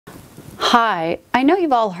Hi, I know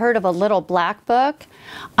you've all heard of a little black book.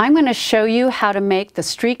 I'm going to show you how to make the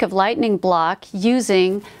streak of lightning block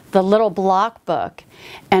using the little block book.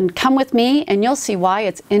 And come with me and you'll see why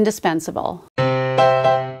it's indispensable.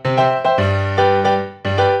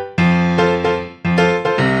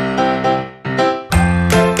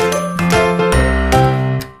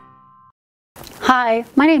 Hi,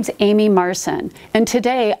 my name's Amy Marson, and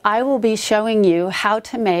today I will be showing you how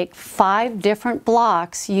to make 5 different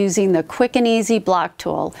blocks using the quick and easy block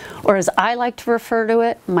tool, or as I like to refer to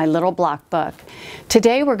it, my little block book.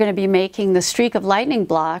 Today we're going to be making the streak of lightning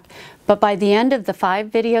block, but by the end of the 5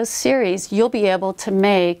 video series you'll be able to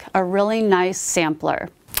make a really nice sampler.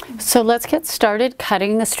 So let's get started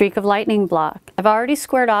cutting the streak of lightning block. I've already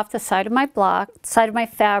squared off the side of my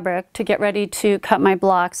fabric to get ready to cut my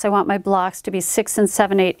blocks. I want my blocks to be 6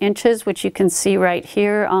 7/8 inches, which you can see right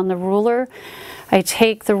here on the ruler. I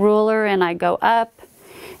take the ruler and I go up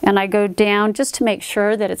and I go down just to make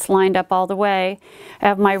sure that it's lined up all the way. I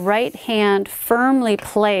have my right hand firmly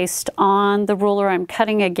placed on the ruler I'm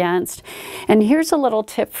cutting against. And here's a little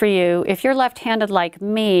tip for you. If you're left-handed like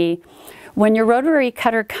me, when your rotary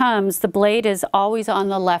cutter comes, the blade is always on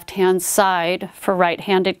the left-hand side for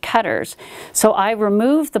right-handed cutters. So I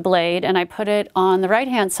remove the blade and I put it on the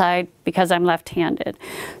right-hand side because I'm left-handed.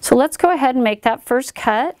 So let's go ahead and make that first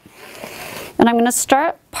cut. And I'm going to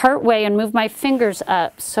start part way and move my fingers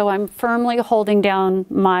up so I'm firmly holding down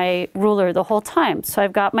my ruler the whole time. So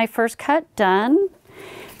I've got my first cut done.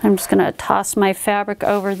 I'm just going to toss my fabric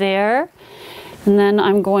over there. And then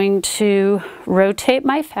I'm going to rotate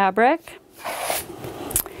my fabric.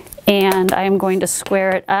 And I'm going to square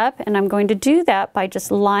it up, and I'm going to do that by just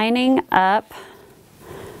lining up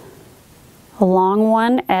along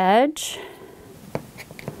one edge.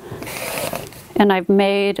 And I've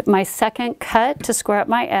made my second cut to square up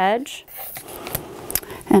my edge.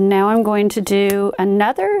 And now I'm going to do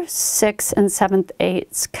another 6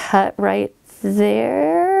 7/8 cut right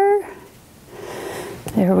there.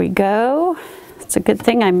 There we go. It's a good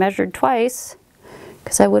thing I measured twice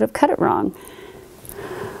because I would have cut it wrong.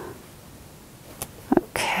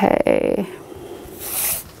 Okay.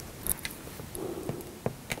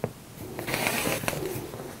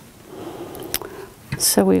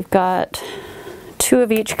 So we've got 2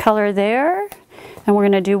 of each color there, and we're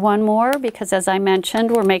going to do one more because, as I mentioned,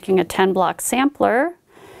 we're making a 10 block sampler.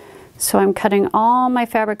 So I'm cutting all my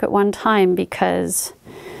fabric at one time because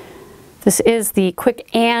this is the quick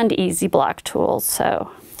and easy block tool, so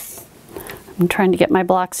I'm trying to get my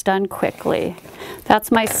blocks done quickly.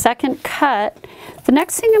 That's my second cut. The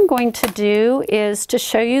next thing I'm going to do is to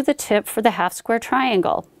show you the tip for the half square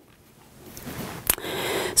triangle.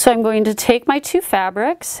 So I'm going to take my 2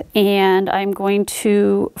 fabrics and I'm going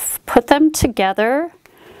to put them together,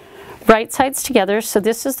 right sides together. So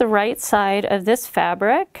this is the right side of this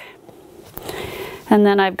fabric. And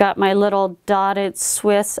then I've got my little dotted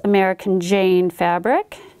Swiss American Jane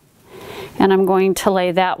fabric. And I'm going to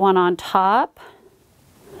lay that one on top,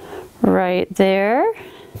 right there.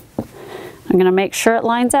 I'm going to make sure it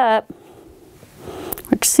lines up,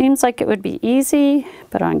 which seems like it would be easy,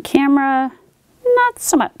 but on camera, not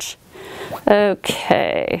so much.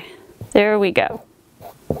 Okay, there we go.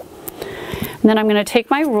 And then I'm going to take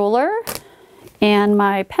my ruler and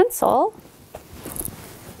my pencil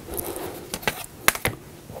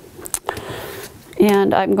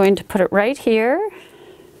and I'm going to put it right here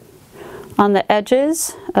on the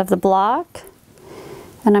edges of the block,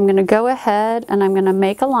 and I'm going to go ahead and I'm going to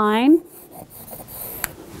make a line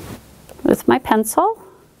with my pencil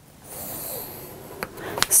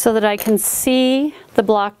so that I can see the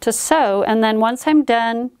block to sew. And then once I'm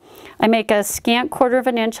done, I make a scant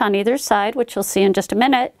 1/4 inch on either side, which you'll see in just a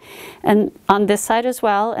minute, and on this side as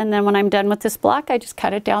well. And then when I'm done with this block, I just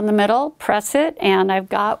cut it down the middle, press it, and I've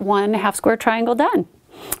got one half square triangle done,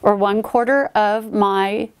 or 1/4 of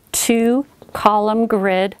my 2 column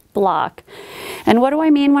grid block. And what do I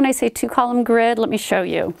mean when I say 2 column grid? Let me show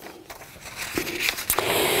you.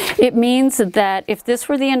 It means that if this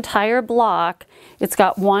were the entire block, it's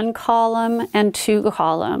got 1 column and 2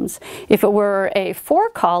 columns. If it were a 4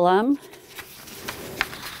 column,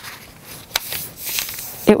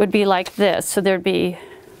 it would be like this. So there'd be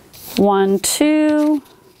 1, 2,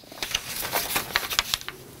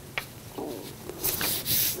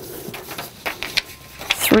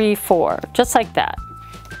 3, 4, just like that.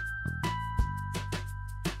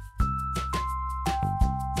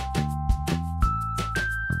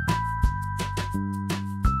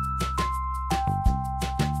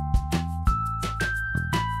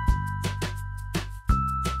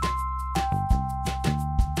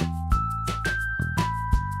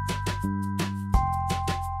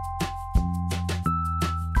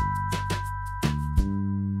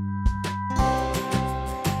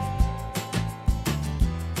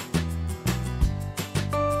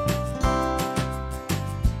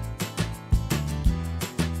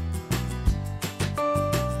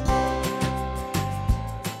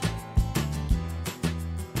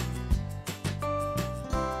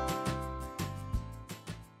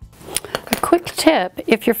 quick tip,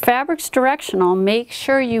 if your fabric's directional, make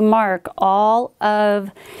sure you mark all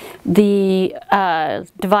of the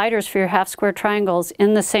dividers for your half square triangles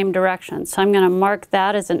in the same direction. So I'm going to mark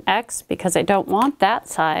that as an X because I don't want that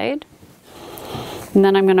side. And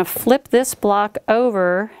then I'm going to flip this block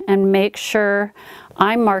over and make sure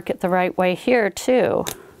I mark it the right way here too.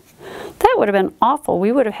 That would have been awful.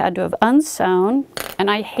 We would have had to have unsewn,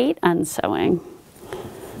 and I hate unsewing.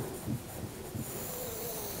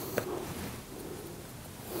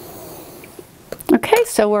 Okay,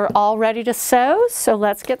 so we're all ready to sew, so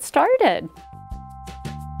let's get started.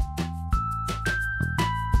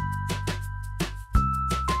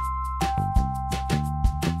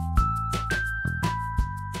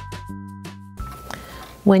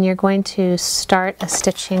 When you're going to start a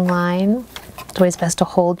stitching line, it's always best to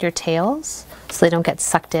hold your tails so they don't get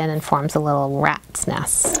sucked in and forms a little rat's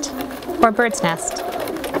nest, or bird's nest,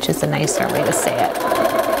 which is a nicer way to say it.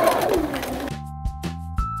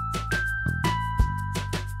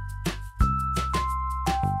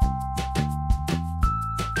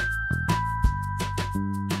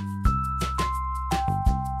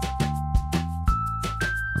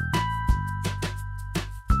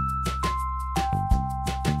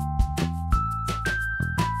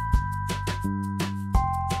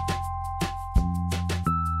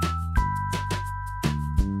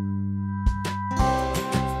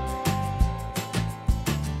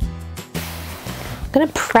 I'm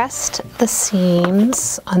going to press the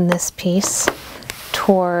seams on this piece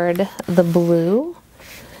toward the blue.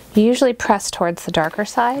 You usually press towards the darker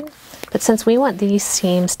side, but since we want these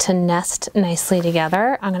seams to nest nicely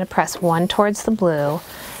together, I'm going to press one towards the blue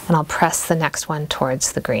and I'll press the next one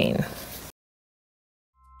towards the green.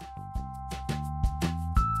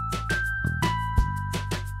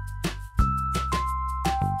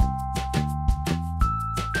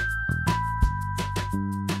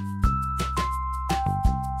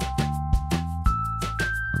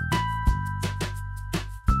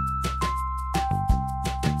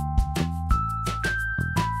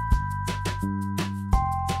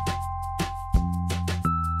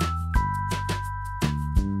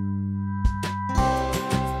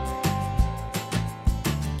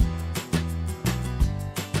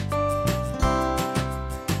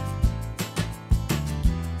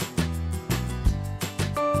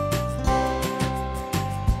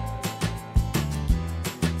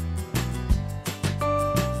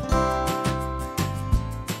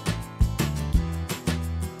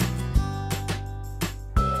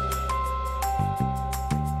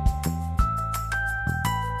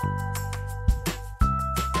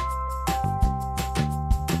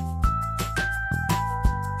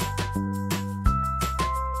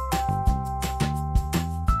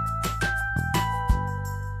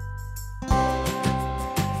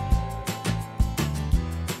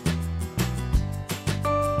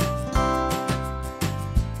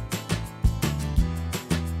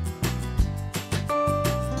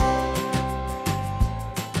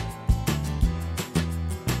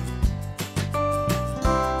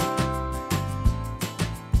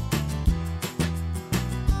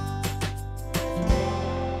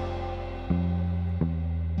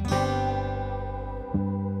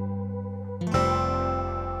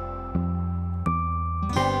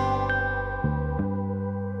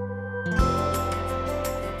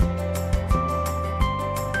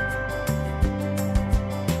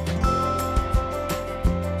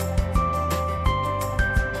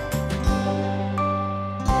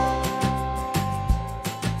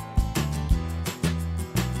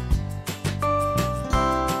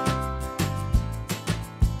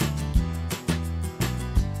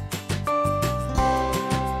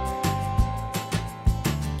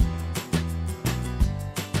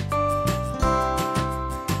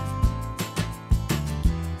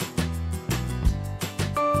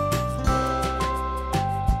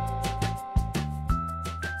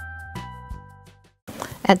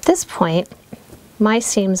 At this point, my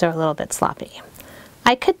seams are a little bit sloppy.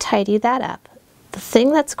 I could tidy that up. The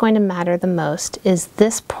thing that's going to matter the most is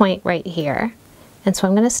this point right here. And so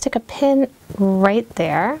I'm going to stick a pin right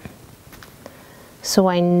there so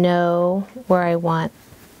I know where I want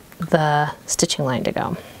the stitching line to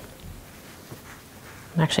go.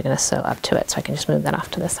 I'm actually going to sew up to it so I can just move that off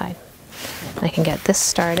to the side. I can get this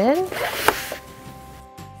started.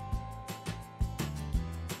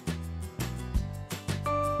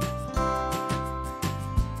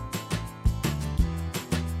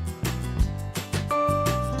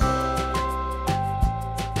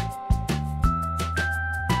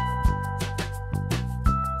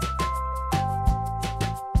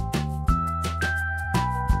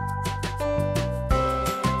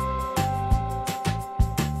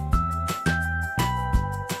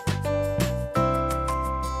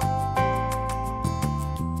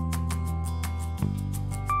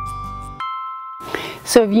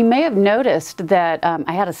 So you may have noticed that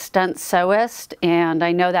I had a stunt sewist, and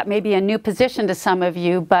I know that may be a new position to some of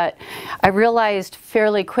you, but I realized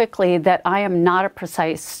fairly quickly that I am not a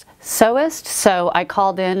precise sewist, so I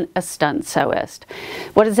called in a stunt sewist.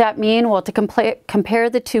 What does that mean? Well, to compare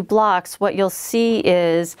the two blocks, what you'll see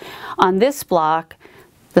is on this block,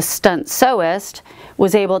 the stunt sewist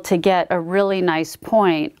was able to get a really nice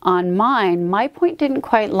point. On mine, my point didn't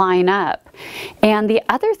quite line up. And the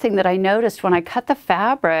other thing that I noticed when I cut the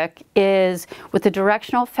fabric is with the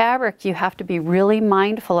directional fabric, you have to be really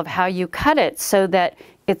mindful of how you cut it so that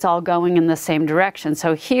it's all going in the same direction.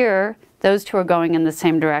 So here, those two are going in the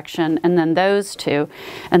same direction, and then those two.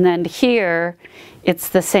 And then here, it's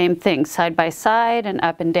the same thing, side by side and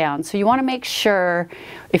up and down. So you want to make sure,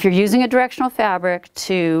 if you're using a directional fabric,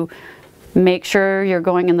 to make sure you're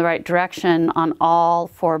going in the right direction on all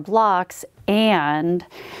 4 blocks, and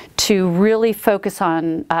to really focus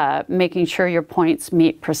on making sure your points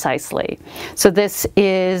meet precisely. So this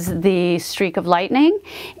is the streak of lightning,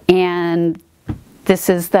 and this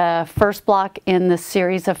is the first block in the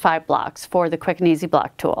series of 5 blocks for the Quick and Easy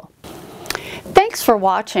Block Tool. Thanks for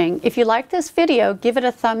watching. If you like this video, give it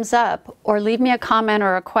a thumbs up or leave me a comment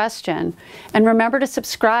or a question. And remember to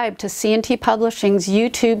subscribe to C&T Publishing's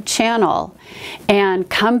YouTube channel. And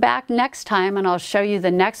come back next time and I'll show you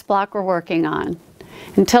the next block we're working on.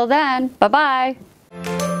 Until then, bye-bye.